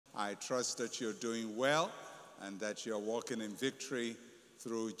I trust that you're doing well and that you're walking in victory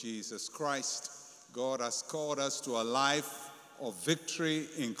through Jesus Christ. God has called us to a life of victory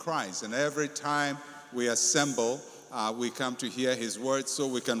in Christ. And every time we assemble, we come to hear his word so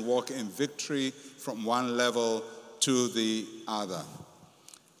we can walk in victory from one level to the other.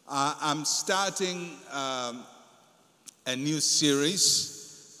 I'm starting a new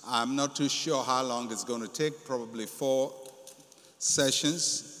series. I'm not too sure how long it's going to take, probably 4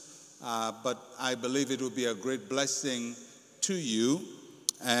 sessions. But I believe it will be a great blessing to you.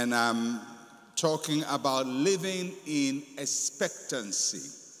 And I'm talking about living in expectancy.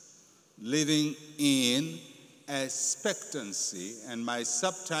 Living in expectancy. And my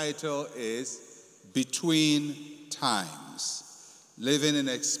subtitle is Between Times. Living in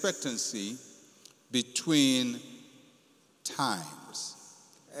expectancy between times.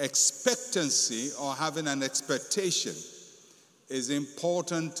 Expectancy, or having an expectation, is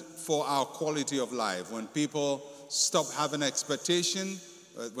important for our quality of life. When people stop having expectation,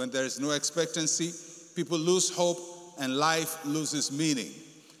 when there is no expectancy, people lose hope and life loses meaning.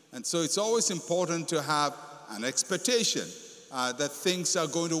 And so it's always important to have an expectation that things are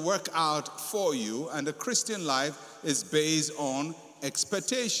going to work out for you. And the Christian life is based on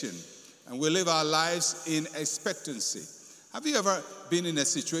expectation. And we live our lives in expectancy. Have you ever been in a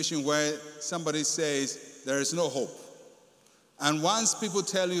situation where somebody says there is no hope? And once people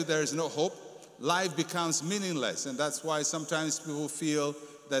tell you there is no hope, life becomes meaningless. And that's why sometimes people feel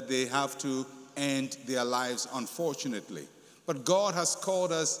that they have to end their lives, unfortunately. But God has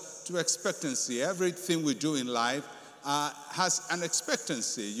called us to expectancy. Everything we do in life has an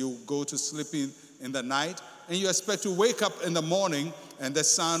expectancy. You go to sleep in the night, and you expect to wake up in the morning and the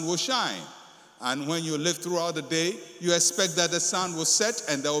sun will shine. And when you live throughout the day, you expect that the sun will set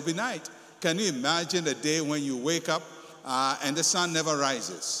and there will be night. Can you imagine a day when you wake up and the sun never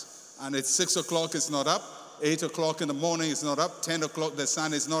rises? And it's 6 o'clock, it's not up. 8 o'clock in the morning, it's not up. 10 o'clock, the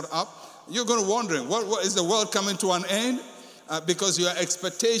sun is not up. You're going to wondering, what is the world coming to an end? Because your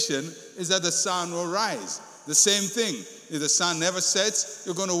expectation is that the sun will rise. The same thing. If the sun never sets,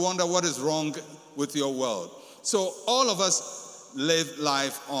 you're going to wonder what is wrong with your world. So all of us live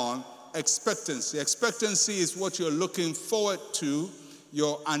life on expectancy. Expectancy is what you're looking forward to,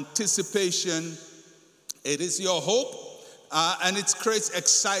 your anticipation. It is your hope, and it creates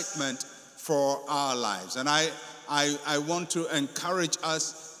excitement for our lives. And I want to encourage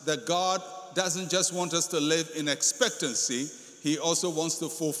us that God doesn't just want us to live in expectancy. He also wants to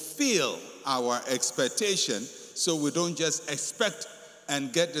fulfill our expectation, so we don't just expect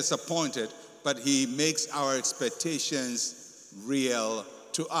and get disappointed, but he makes our expectations real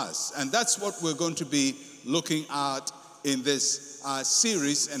to us. And that's what we're going to be looking at in this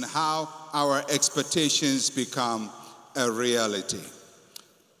series, and how our expectations become a reality.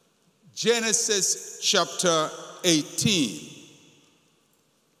 Genesis chapter 18.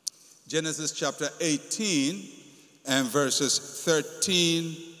 Genesis chapter 18 and verses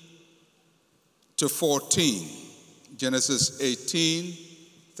 13 to 14. Genesis 18,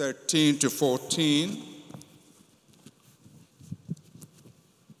 13 to 14.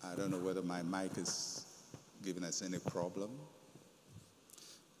 I don't know whether my mic is giving us any problem.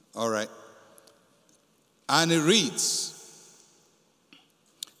 All right. And it reads,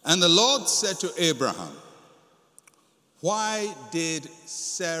 "And the Lord said to Abraham, 'Why did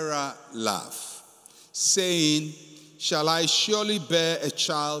Sarah laugh, saying, shall I surely bear a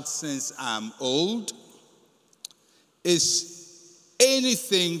child since I'm old? Is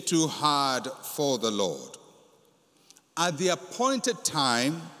anything too hard for the Lord? At the appointed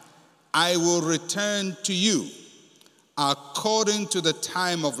time, I will return to you according to the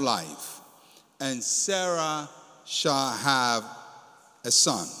time of life, and Sarah shall have a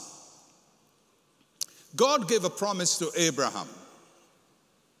son.'" God gave a promise to Abraham.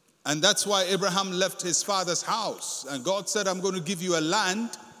 And that's why Abraham left his father's house. And God said, "I'm going to give you a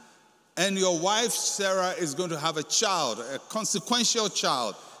land, and your wife Sarah is going to have a child, a consequential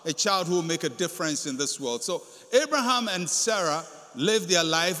child, a child who will make a difference in this world." So Abraham and Sarah lived their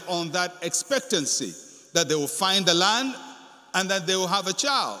life on that expectancy, that they will find the land and that they will have a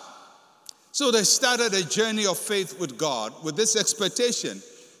child. So they started a journey of faith with God with this expectation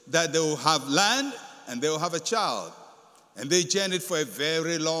that they will have land and they will have a child. And they journeyed for a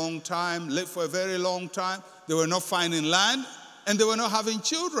very long time, lived for a very long time. They were not finding land, and they were not having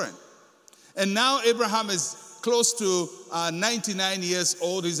children. And now Abraham is close to 99 years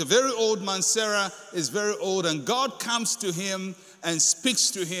old. He's a very old man. Sarah is very old. And God comes to him and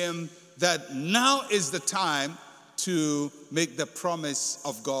speaks to him that now is the time to make the promise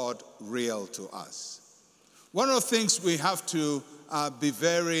of God real to us. One of the things we have to be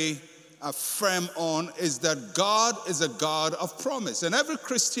very firm on is that God is a God of promise. And every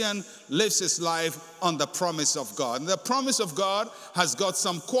Christian lives his life on the promise of God. And the promise of God has got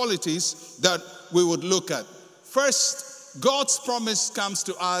some qualities that we would look at. First, God's promise comes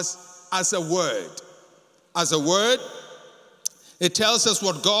to us as a word. As a word, it tells us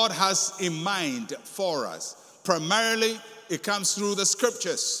what God has in mind for us. Primarily, it comes through the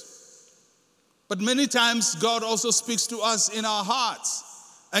scriptures. But many times, God also speaks to us in our hearts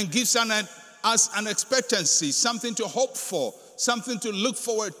and gives us an expectancy, something to hope for, something to look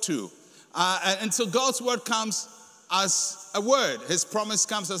forward to. And so God's word comes as a word. His promise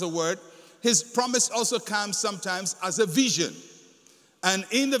comes as a word. His promise also comes sometimes as a vision. And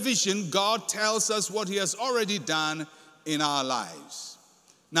in the vision, God tells us what he has already done in our lives.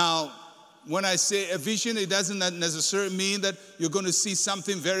 Now, when I say a vision, it doesn't necessarily mean that you're going to see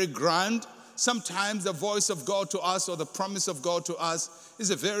something very grand. Sometimes the voice of God to us or the promise of God to us is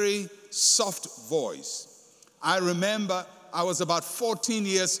a very soft voice. I remember I was about 14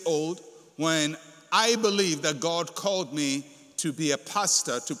 years old when I believed that God called me to be a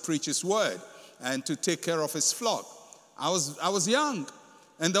pastor, to preach his word and to take care of his flock. I was young,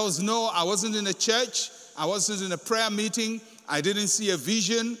 and I wasn't in a church, I wasn't in a prayer meeting, I didn't see a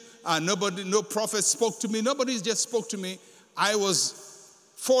vision, no prophet spoke to me, nobody just spoke to me. I was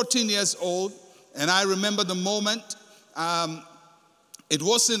 14 years old, and I remember the moment. It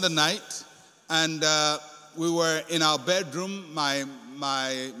was in the night, and we were in our bedroom, my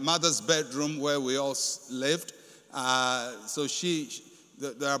mother's bedroom where we all lived. So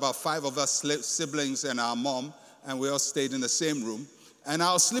there are about 5 of us siblings and our mom, and we all stayed in the same room. And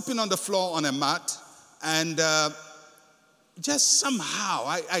I was sleeping on the floor on a mat, and just somehow,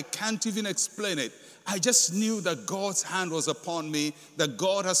 I can't even explain it, I just knew that God's hand was upon me, that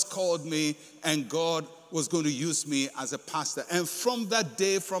God has called me, and God was going to use me as a pastor. And from that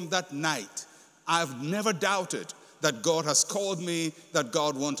day, from that night, I've never doubted that God has called me, that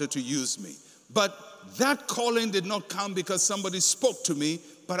God wanted to use me. But that calling did not come because somebody spoke to me,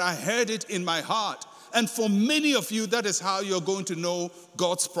 but I heard it in my heart. And for many of you, that is how you're going to know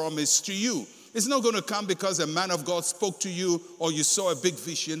God's promise to you. It's not going to come because a man of God spoke to you or you saw a big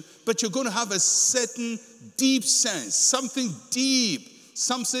vision, but you're going to have a certain deep sense, something deep,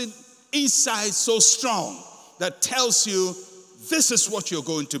 something inside so strong that tells you this is what you're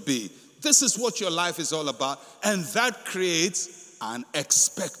going to be. This is what your life is all about. And that creates an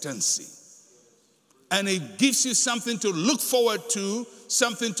expectancy. And it gives you something to look forward to,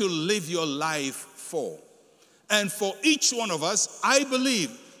 something to live your life for. And for each one of us, I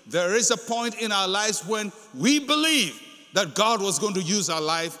believe there is a point in our lives when we believe that God was going to use our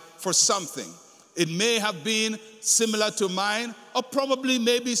life for something. It may have been similar to mine, or probably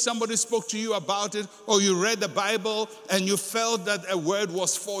maybe somebody spoke to you about it, or you read the Bible and you felt that a word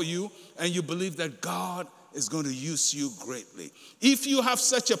was for you, and you believe that God is going to use you greatly. If you have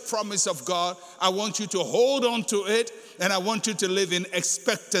such a promise of God, I want you to hold on to it, and I want you to live in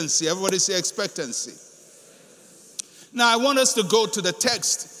expectancy. Everybody say expectancy. Now, I want us to go to the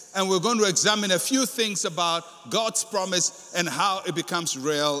text, and we're going to examine a few things about God's promise and how it becomes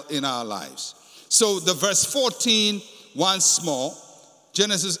real in our lives. So the verse 14, once more,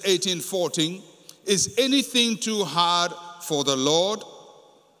 Genesis 18:14, is anything too hard for the Lord?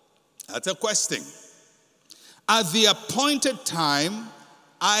 That's a question. At the appointed time,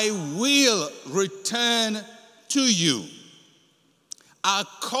 I will return to you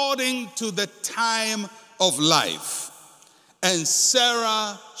according to the time of life, and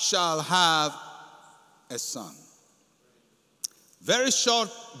Sarah shall have a son. Very short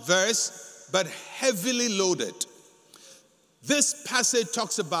verse, but heavily loaded. This passage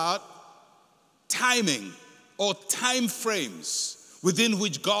talks about timing or time frames within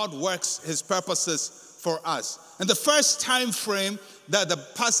which God works his purposes for us. And the first time frame that the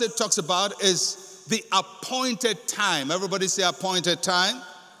passage talks about is the appointed time. Everybody say appointed time.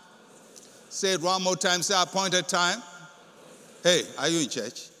 Say it one more time. Say appointed time. Hey, are you in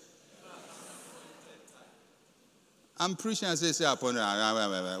church? I'm preaching and say appointed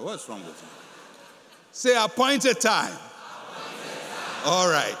time. What's wrong with you? Say appointed time. All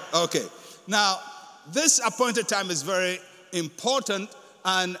right. Okay. Now, this appointed time is very important,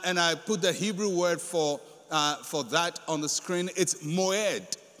 and I put the Hebrew word for that on the screen. It's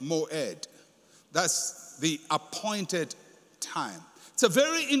moed. Moed. That's the appointed time. It's a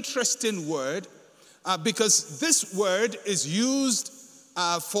very interesting word because this word is used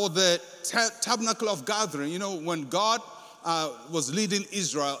for the tabernacle of gathering. You know, when God was leading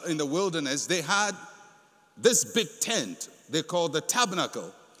Israel in the wilderness, they had this big tent they called the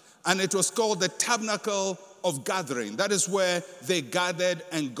tabernacle. And it was called the tabernacle of gathering. That is where they gathered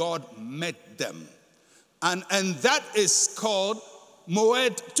and God met them. And that is called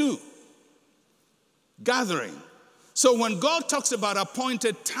Moed too. Gathering. So when God talks about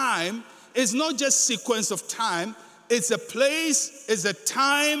appointed time, it's not just sequence of time. It's a place, it's a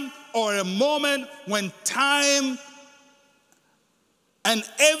time or a moment when time and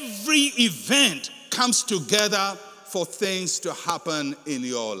every event comes together for things to happen in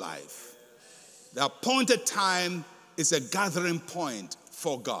your life. The appointed time is a gathering point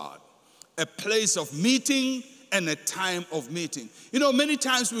for God, a place of meeting and a time of meeting. You know, many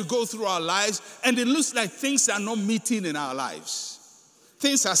times we go through our lives and it looks like things are not meeting in our lives.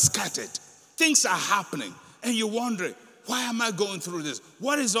 Things are scattered. Things are happening. And you're wondering, why am I going through this?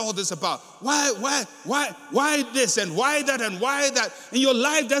 What is all this about? Why this and why that and why that? And your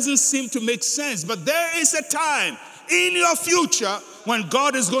life doesn't seem to make sense. But there is a time in your future when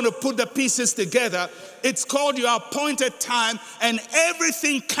God is going to put the pieces together. It's called your appointed time, and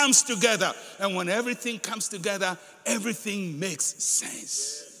everything comes together. And when everything comes together, everything makes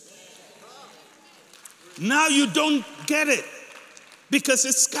sense. Now you don't get it because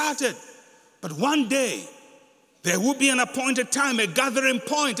it's scattered. But one day, there will be an appointed time, a gathering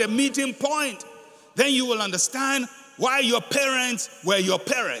point, a meeting point. Then you will understand why your parents were your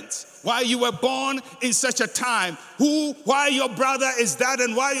parents, why you were born in such a time, why your brother is that,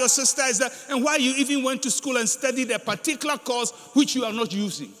 and why your sister is that, and why you even went to school and studied a particular course which you are not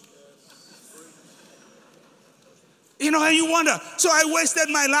using. You know, and you wonder, so I wasted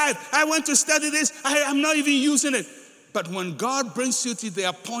my life. I went to study this. I'm not even using it. But when God brings you to the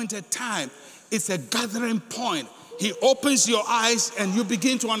appointed time, it's a gathering point. He opens your eyes and you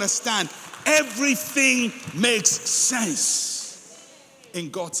begin to understand everything makes sense in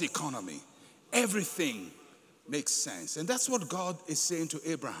God's economy. Everything makes sense. And that's what God is saying to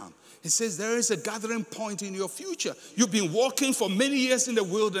Abraham. He says there is a gathering point in your future. You've been walking for many years in the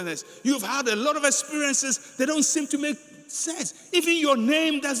wilderness. You've had a lot of experiences that don't seem to make sense. Even your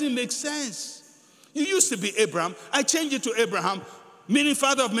name doesn't make sense. You used to be Abraham. I changed it to Abraham, meaning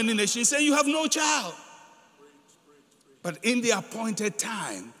father of many nations, and you have no child. But in the appointed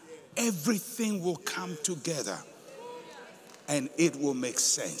time, everything will come together and it will make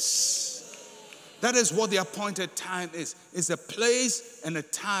sense. That is what the appointed time is. It's a place and a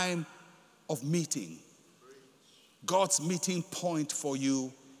time of meeting. God's meeting point for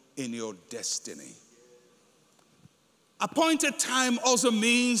you in your destiny. Appointed time also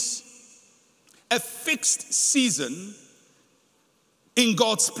means a fixed season in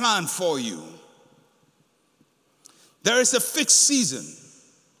God's plan for you. There is a fixed season,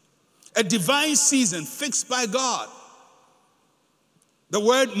 a divine season fixed by God. The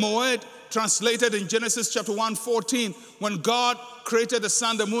word moed, translated in Genesis chapter 1:14, when God created the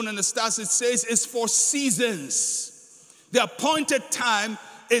sun, the moon, and the stars, it says it's for seasons. The appointed time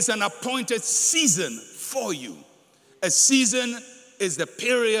is an appointed season for you. A season is the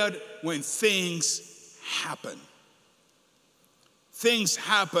period when things happen. Things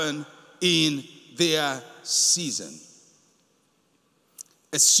happen in their season.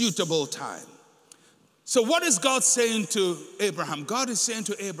 A suitable time. So what is God saying to Abraham? God is saying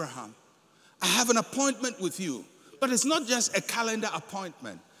to Abraham, I have an appointment with you, but it's not just a calendar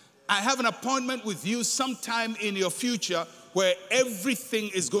appointment. I have an appointment with you sometime in your future where everything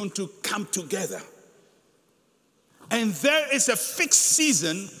is going to come together. And there is a fixed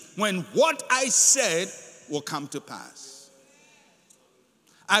season when what I said will come to pass.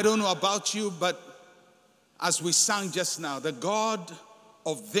 I don't know about you, but as we sang just now, the God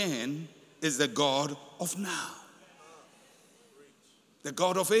of then is the God of now. The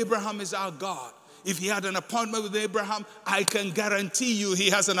God of Abraham is our God. If he had an appointment with Abraham, I can guarantee you he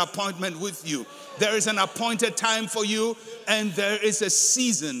has an appointment with you. There is an appointed time for you, and there is a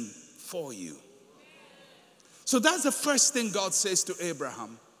season for you. So that's the first thing God says to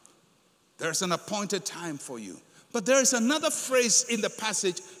Abraham. There's an appointed time for you. But there is another phrase in the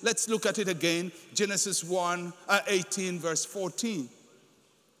passage. Let's look at it again. Genesis 18, verse 14.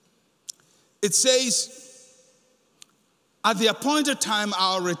 It says, at the appointed time,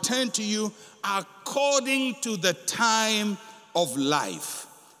 I'll return to you according to the time of life,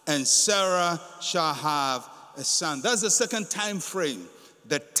 and Sarah shall have a son. That's the second time frame,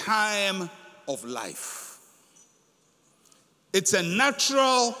 the time of life. It's a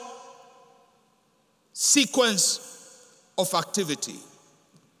natural sequence of activity.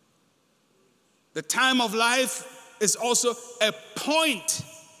 The time of life is also a point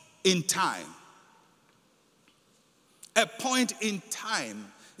in time. A point in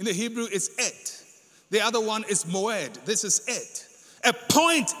time. In the Hebrew, it's et. The other one is moed. This is et. A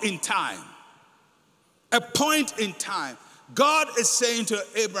point in time. A point in time. God is saying to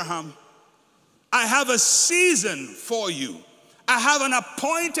Abraham, I have a season for you. I have an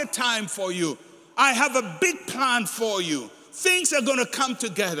appointed time for you. I have a big plan for you. Things are going to come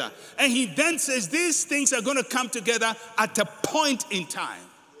together. And he then says these things are going to come together at a point in time.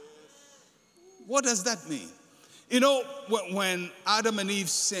 What does that mean? You know, when Adam and Eve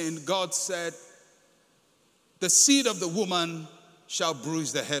sinned, God said, the seed of the woman shall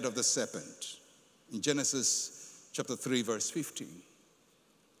bruise the head of the serpent. In Genesis chapter 3, verse 15.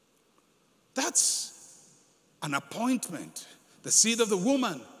 That's an appointment. The seed of the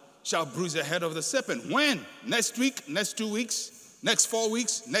woman shall bruise the head of the serpent. When? Next week, next 2 weeks, next 4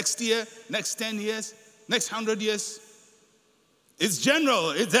 weeks, next year, next 10 years, next 100 years. It's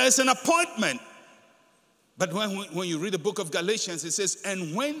general. There's an appointment. But when you read the book of Galatians, it says,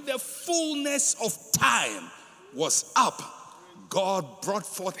 and when the fullness of time was up, God brought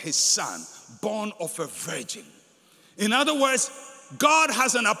forth his son, born of a virgin. In other words, God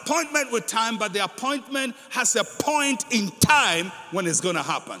has an appointment with time, but the appointment has a point in time when it's going to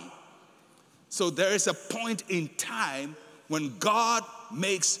happen. So there is a point in time when God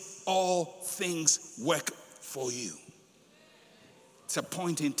makes all things work for you. It's a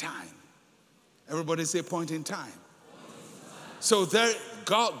point in time. Everybody say point in time. So there,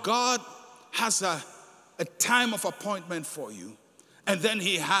 God has a time of appointment for you, and then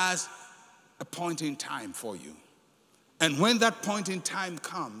he has a point in time for you. And when that point in time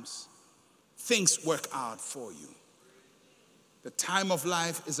comes, things work out for you. The time of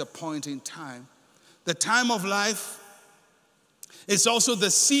life is a point in time. The time of life is also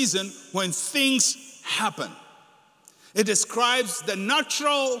the season when things happen. It describes the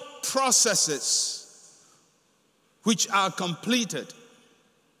natural processes which are completed.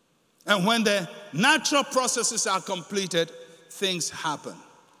 And when the natural processes are completed, things happen.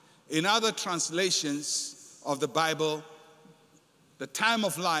 In other translations of the Bible, the time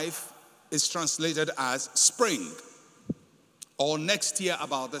of life is translated as spring, or next year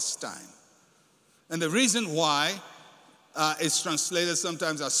about this time. And the reason why it's translated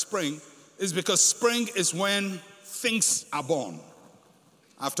sometimes as spring is because spring is when things are born.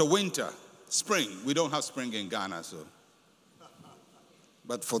 After winter, spring. We don't have spring in Ghana, so.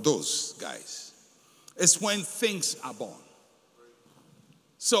 But for those guys, it's when things are born.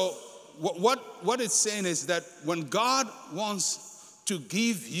 So what it's saying is that when God wants to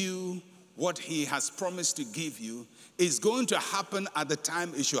give you what he has promised to give you, it's going to happen at the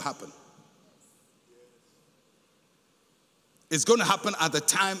time it should happen. It's going to happen at the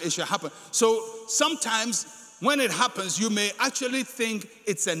time it should happen. So sometimes when it happens, you may actually think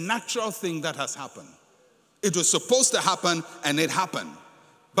it's a natural thing that has happened. It was supposed to happen and it happened.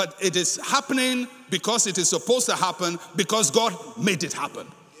 But it is happening because it is supposed to happen because God made it happen.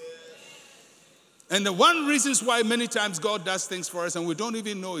 And the one reasons why many times God does things for us and we don't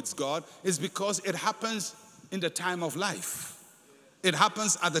even know it's God is because it happens in the time of life. It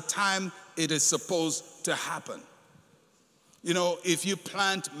happens at the time it is supposed to happen. You know, if you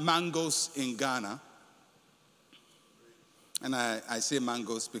plant mangoes in Ghana, and I say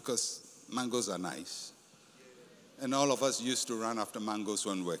mangoes because mangoes are nice. And all of us used to run after mangoes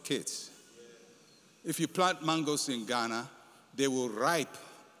when we were kids. If you plant mangoes in Ghana, they will ripe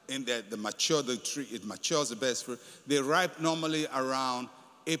in the tree, it matures the best fruit. They ripe normally around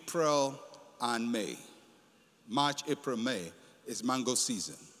April and May. March, April, May is mango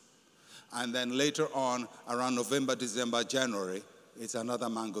season. And then later on, around November, December, January, it's another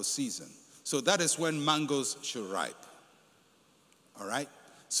mango season. So that is when mangoes should ripe. All right?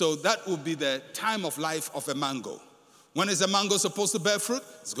 So that will be the time of life of a mango. When is a mango supposed to bear fruit?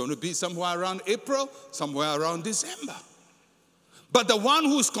 It's going to be somewhere around April, somewhere around December. But the one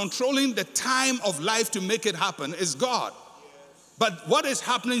who is controlling the time of life to make it happen is God. But what is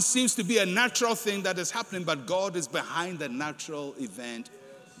happening seems to be a natural thing that is happening, but God is behind the natural event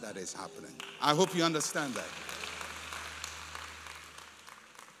that is happening. I hope you understand that.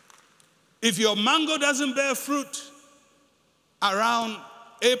 If your mango doesn't bear fruit around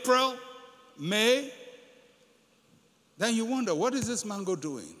April, May, then you wonder, what is this mango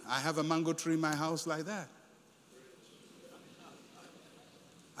doing? I have a mango tree in my house like that.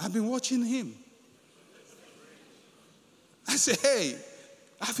 I've been watching him. I say, hey,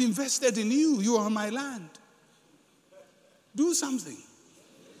 I've invested in you. You are on my land. Do something.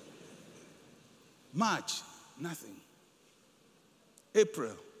 March, nothing.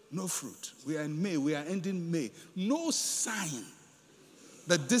 April, no fruit. We are in May. We are ending May. No sign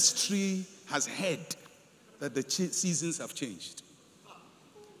that this tree has heard that the seasons have changed.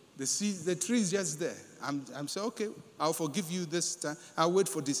 The tree is just there. I'm saying, okay, I'll forgive you this time. I'll wait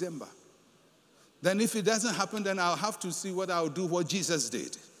for December. Then if it doesn't happen, then I'll have to see I'll do what Jesus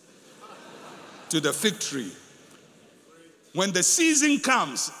did to the fig tree. When the season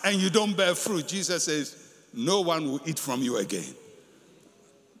comes and you don't bear fruit, Jesus says, no one will eat from you again.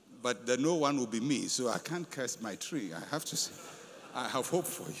 But the no one will be me, so I can't curse my tree. I have to say, I have hope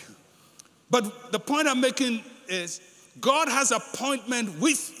for you. But the point I'm making is God has an appointment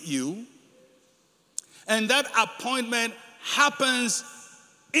with you, and that appointment happens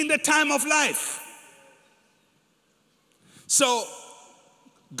in the time of life. So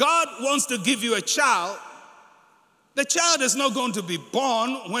God wants to give you a child. The child is not going to be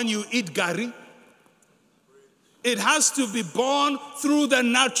born when you eat gari. It has to be born through the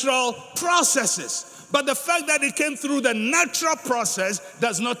natural processes. But the fact that it came through the natural process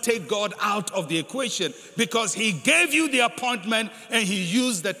does not take God out of the equation, because he gave you the appointment and he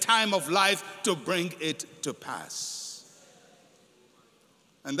used the time of life to bring it to pass.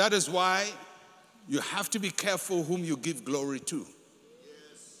 And that is why you have to be careful whom you give glory to.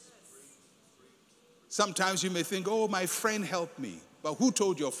 Sometimes you may think, oh, my friend helped me. But who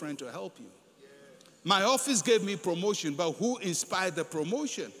told your friend to help you? My office gave me promotion, but who inspired the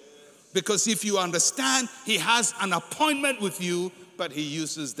promotion? Because if you understand, he has an appointment with you, but he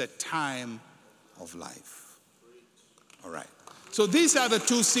uses the time of life. All right. So these are the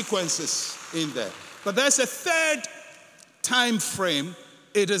two sequences in there. But there's a third time frame.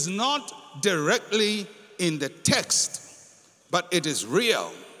 It is not directly in the text, but it is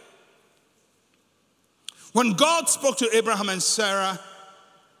real. When God spoke to Abraham and Sarah,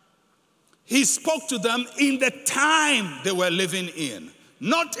 he spoke to them in the time they were living in.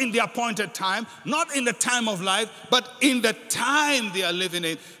 Not in the appointed time, not in the time of life, but in the time they are living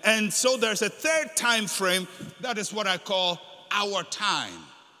in. And so there's a third time frame. That is what I call our time.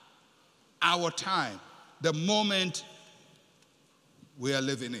 Our time. The moment we are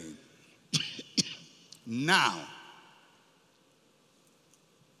living in. Now.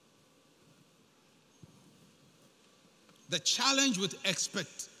 The challenge with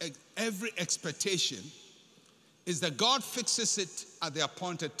every expectation is that God fixes it at the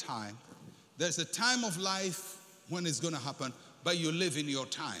appointed time. There's a time of life when it's going to happen, but you live in your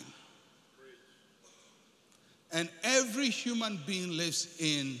time. And every human being lives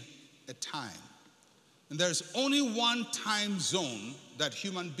in a time. And there's only one time zone that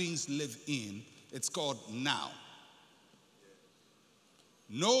human beings live in. It's called now.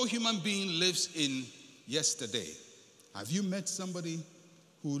 No human being lives in yesterday. Have you met somebody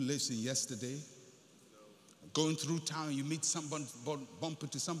who lives in yesterday? Going through town, you meet someone, bump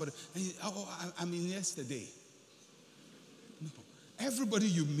into somebody, and you, I'm in yesterday. No. Everybody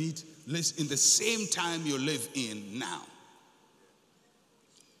you meet lives in the same time you live in now.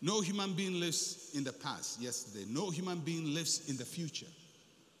 No human being lives in the past, yesterday. No human being lives in the future.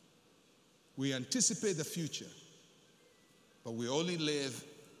 We anticipate the future, but we only live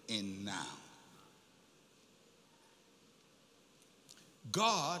in now.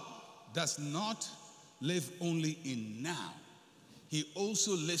 God does not live only in now. He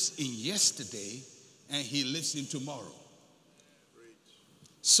also lives in yesterday, and he lives in tomorrow.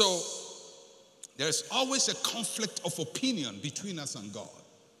 So there's always a conflict of opinion between us and God.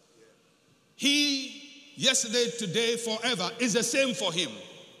 He, yesterday, today, forever, is the same for him.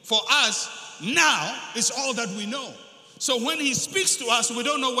 For us, now is all that we know. So when he speaks to us, we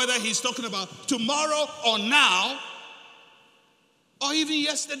don't know whether he's talking about tomorrow or now, or even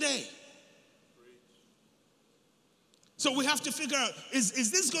yesterday. So we have to figure out,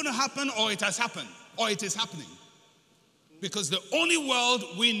 is this going to happen, or it has happened, or it is happening? Because the only world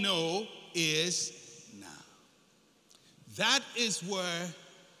we know is now. That is where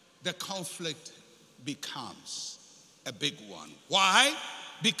the conflict becomes a big one. Why?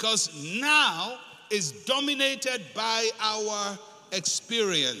 Because now is dominated by our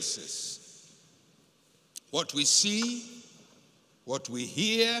experiences. What we see, what we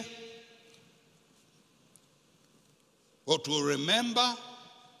hear, what we remember,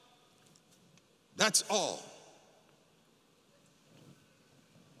 that's all.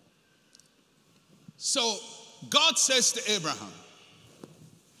 So God says to Abraham,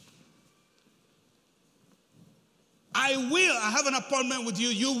 I have an appointment with you.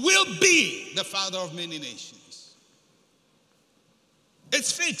 You will be the father of many nations.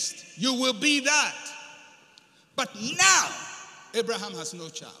 It's fixed. You will be that. But now, Abraham has no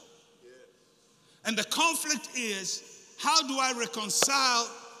child. And the conflict is, how do I reconcile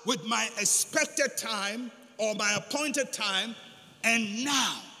with my expected time or my appointed time and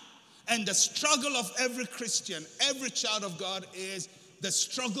now? And the struggle of every Christian, every child of God, is the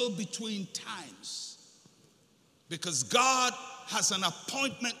struggle between times. Because God has an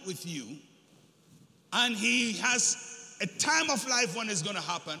appointment with you, And he has a time of life when it's going to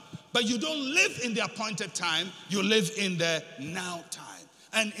happen. But you don't live in the appointed time. You live in the now time.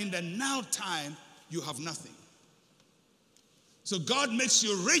 And in the now time, you have nothing. So God makes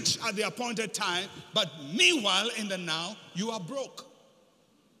you rich at the appointed time. But meanwhile, in the now, you are broke.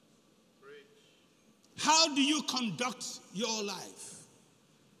 How do you conduct your life?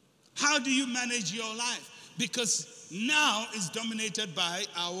 How do you manage your life? Because now is dominated by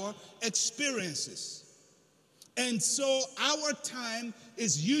our experiences. And so our time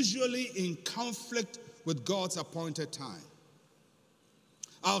is usually in conflict with God's appointed time.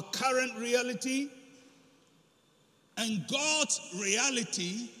 Our current reality and God's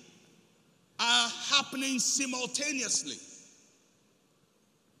reality are happening simultaneously.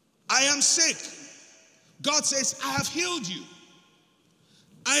 I am sick. God says, I have healed you.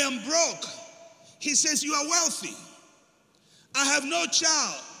 I am broke. He says, you are wealthy. I have no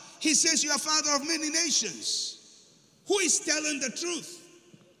child. He says, you are father of many nations. Who is telling the truth?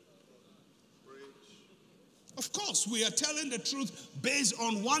 Of course, we are telling the truth based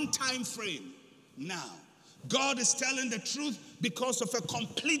on one time frame now. God is telling the truth because of a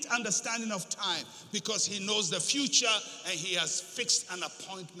complete understanding of time, because he knows the future and he has fixed an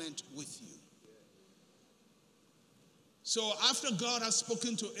appointment with you. So after God has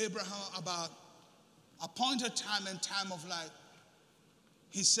spoken to Abraham about appointed time and time of life,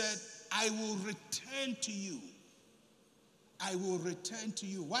 he said, I will return to you. I will return to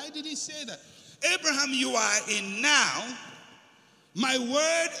you. Why did he say that? Abraham, you are in now. My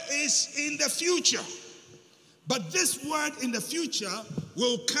word is in the future. But this word in the future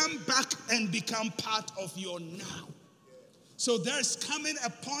will come back and become part of your now. So there's coming a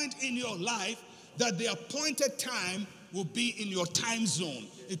point in your life that the appointed time will be in your time zone.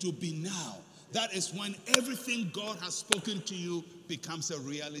 It will be now. That is when everything God has spoken to you becomes a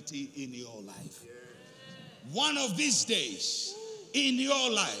reality in your life. One of these days in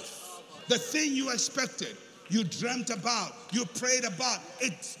your life, the thing you expected, you dreamt about, you prayed about,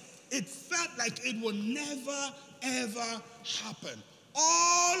 it felt like it will never, ever happen.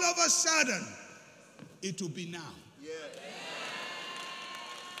 All of a sudden, it will be now.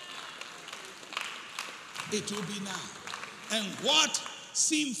 It will be now. And what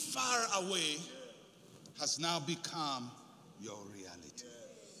seemed far away has now become your reality.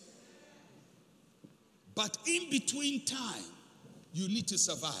 But in between time, you need to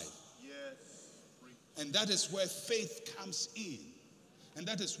survive. And that is where faith comes in. And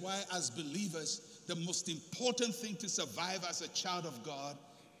that is why, as believers, the most important thing to survive as a child of God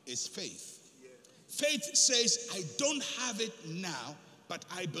is faith. Faith says, I don't have it now, but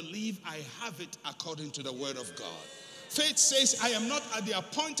I believe I have it according to the word of God. Faith says, I am not at the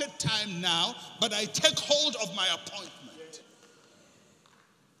appointed time now, but I take hold of my appointment.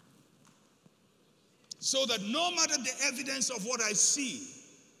 So that no matter the evidence of what I see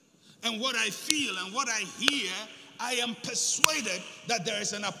and what I feel and what I hear, I am persuaded that there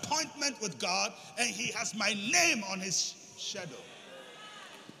is an appointment with God and he has my name on his shadow.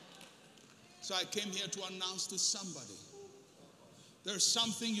 So I came here to announce to somebody, there's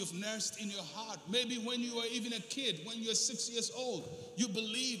something you've nursed in your heart. Maybe when you were even a kid, when you were 6 years old, you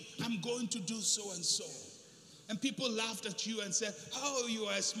believed, I'm going to do so and so. And people laughed at you and said, oh, you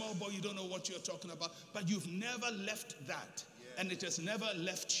are a small boy, you don't know what you're talking about. But you've never left that. And it has never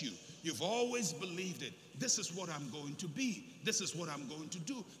left you. You've always believed it. This is what I'm going to be. This is what I'm going to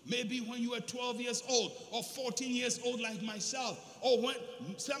do. Maybe when you were 12 years old or 14 years old like myself, or when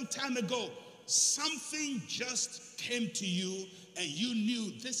some time ago, something just came to you and you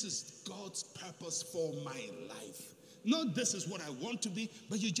knew this is God's purpose for my life. Not this is what I want to be,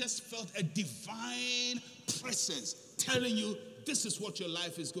 but you just felt a divine presence telling you this is what your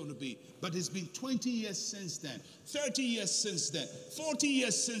life is going to be. But it's been 20 years since then, 30 years since then, 40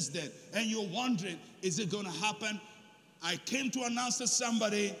 years since then, and you're wondering, is it going to happen? I came to announce to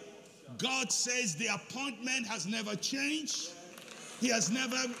somebody, God says the appointment has never changed. He has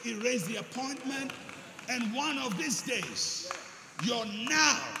never erased the appointment. And one of these days, your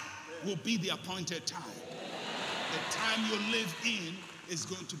now will be the appointed time. The time you live in is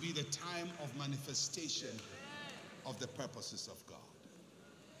going to be the time of manifestation of the purposes of God.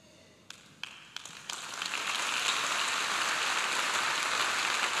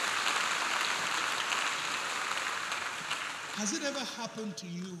 Has it ever happened to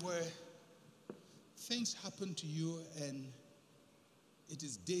you where things happen to you and it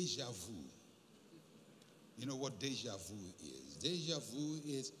is deja vu? You know what deja vu is? Deja vu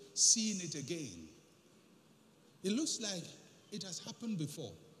is seeing it again. It looks like it has happened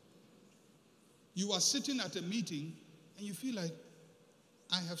before. You are sitting at a meeting and you feel like,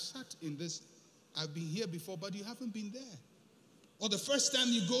 I have sat in this I've been here before, but you haven't been there. Or the first time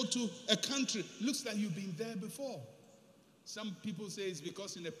you go to a country, looks like you've been there before. Some people say it's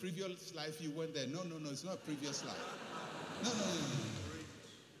because in a previous life you went there. No, it's not a previous life. No.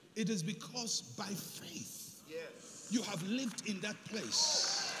 It is because by faith, you have lived in that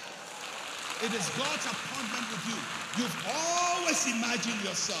place. It is God's appointment with you. You've always imagined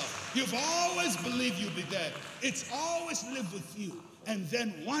yourself. You've always believed you'll be there. It's always lived with you. And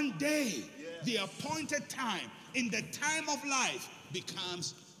then one day, the appointed time, in the time of life,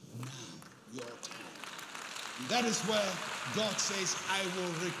 becomes now, your time. And that is where God says, I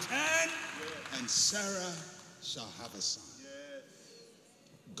will return, and Sarah shall have a son.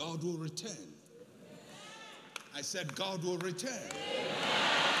 God will return. I said, God will return.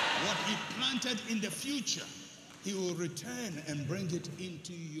 What he planted in the future, he will return and bring it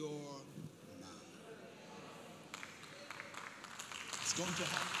into your now. It's going to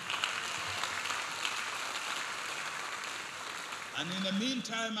happen. And in the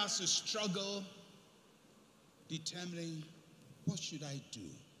meantime, as you struggle, determining, what should I do?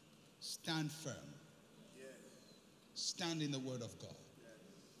 Stand firm. Stand in the word of God.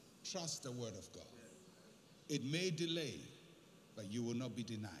 Trust the word of God. It may delay, but you will not be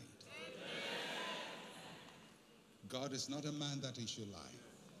denied. God is not a man that he should lie.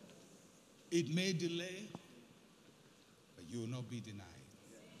 It may delay, but you will not be denied.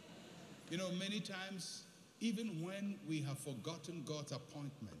 You know, many times, even when we have forgotten God's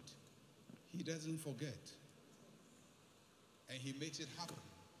appointment, he doesn't forget. And he makes it happen.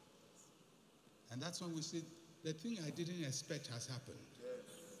 And that's when we say, the thing I didn't expect has happened.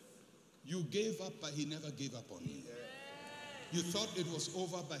 You gave up, but he never gave up on you. You thought it was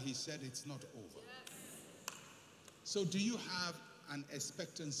over, but he said it's not over. So do you have an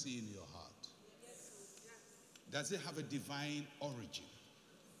expectancy in your heart? Does it have a divine origin?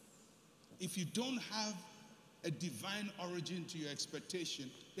 If you don't have a divine origin to your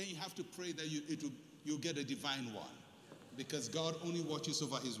expectation, then you have to pray that you'll get a divine one. Because God only watches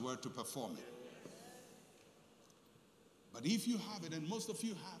over his word to perform it. But if you have it, and most of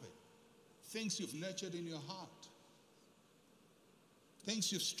you have it, things you've nurtured in your heart,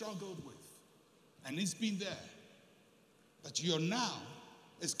 things you've struggled with, and it's been there, but your now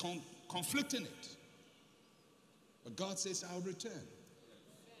is conflicting it. But God says, I'll return.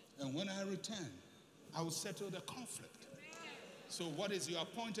 And when I return, I will settle the conflict. So what is your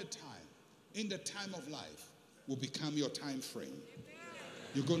appointed time? In the time of life will become your time frame.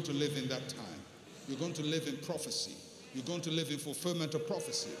 You're going to live in that time. You're going to live in prophecy. You're going to live in fulfillment of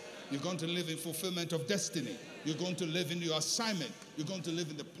prophecy. You're going to live in fulfillment of destiny. You're going to live in your assignment. You're going to live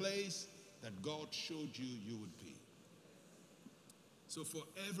in the place that God showed you would be. So for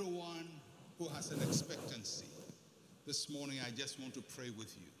everyone who has an expectancy, this morning I just want to pray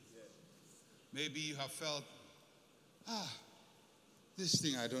with you. Maybe you have felt, this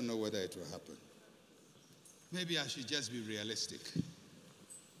thing, I don't know whether it will happen. Maybe I should just be realistic.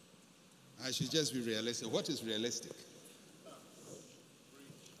 I should just be realistic. What is realistic?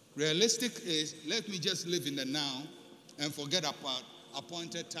 Realistic is, let me just live in the now and forget about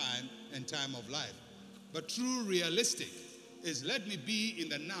appointed time and time of life. But true realistic is, let me be in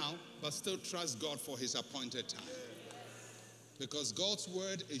the now, but still trust God for his appointed time. Because God's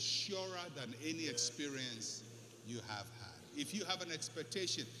word is surer than any experience you have had. If you have an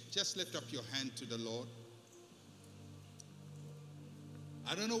expectation, just lift up your hand to the Lord.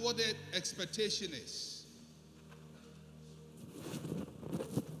 I don't know what the expectation is.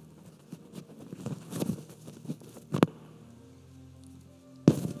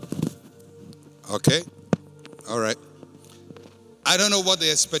 Okay? All right. I don't know what the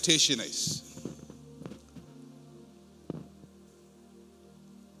expectation is.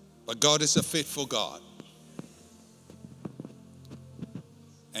 But God is a faithful God.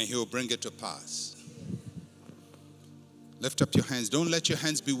 And he will bring it to pass. Lift up your hands. Don't let your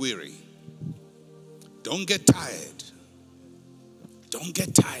hands be weary. Don't get tired. Don't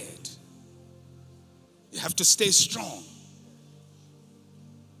get tired. You have to stay strong.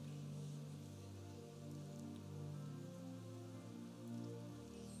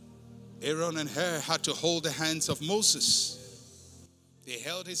 Aaron and Hur had to hold the hands of Moses. They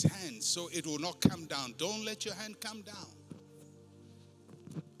held his hand so it will not come down. Don't let your hand come down.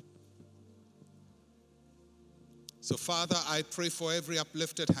 So, Father, I pray for every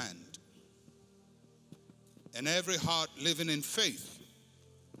uplifted hand and every heart living in faith,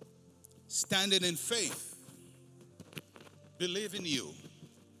 standing in faith, believing you,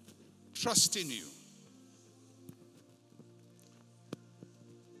 trusting you,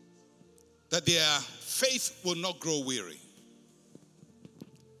 that their faith will not grow weary,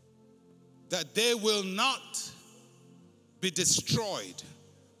 that they will not be destroyed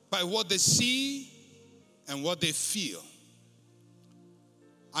by what they see and what they feel.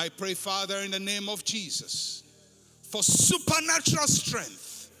 I pray, Father, in the name of Jesus, for supernatural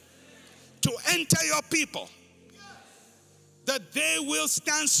strength to enter your people, that they will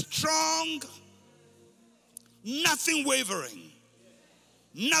stand strong, nothing wavering,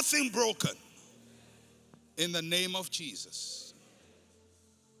 nothing broken, in the name of Jesus.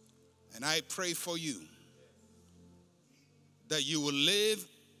 And I pray for you that you will live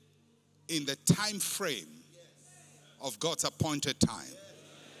in the time frame of God's appointed time.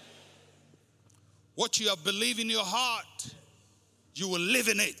 What you have believed in your heart, you will live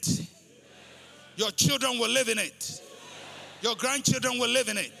in it. Your children will live in it. Your grandchildren will live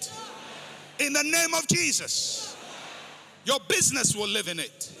in it. In the name of Jesus. Your business will live in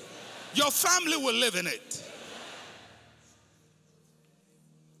it. Your family will live in it.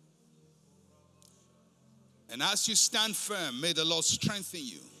 And as you stand firm, may the Lord strengthen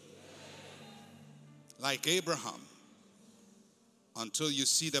you like Abraham until you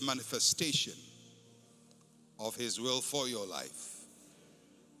see the manifestation of his will for your life.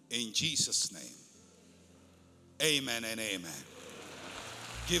 In Jesus' name. Amen and amen.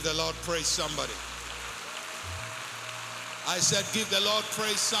 Give the Lord praise, somebody. I said, give the Lord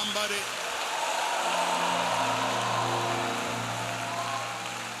praise, somebody.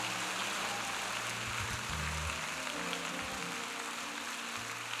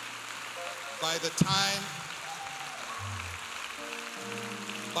 By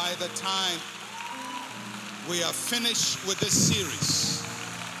the time we are finished with this series,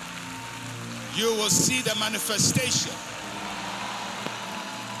 you will see the manifestation.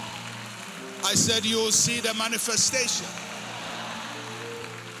 I said you will see the manifestation.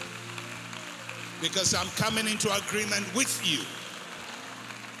 Because I'm coming into agreement with you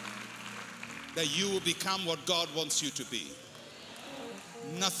that you will become what God wants you to be.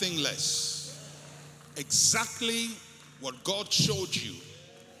 Nothing less. Exactly what God showed you,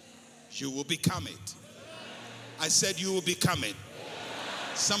 you will become it. I said you will become it.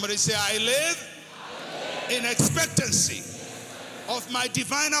 Somebody say, I live in expectancy of my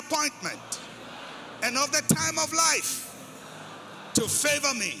divine appointment and of the time of life to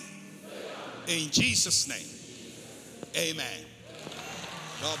favor me. In Jesus' name. Amen.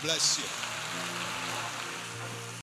 God bless you.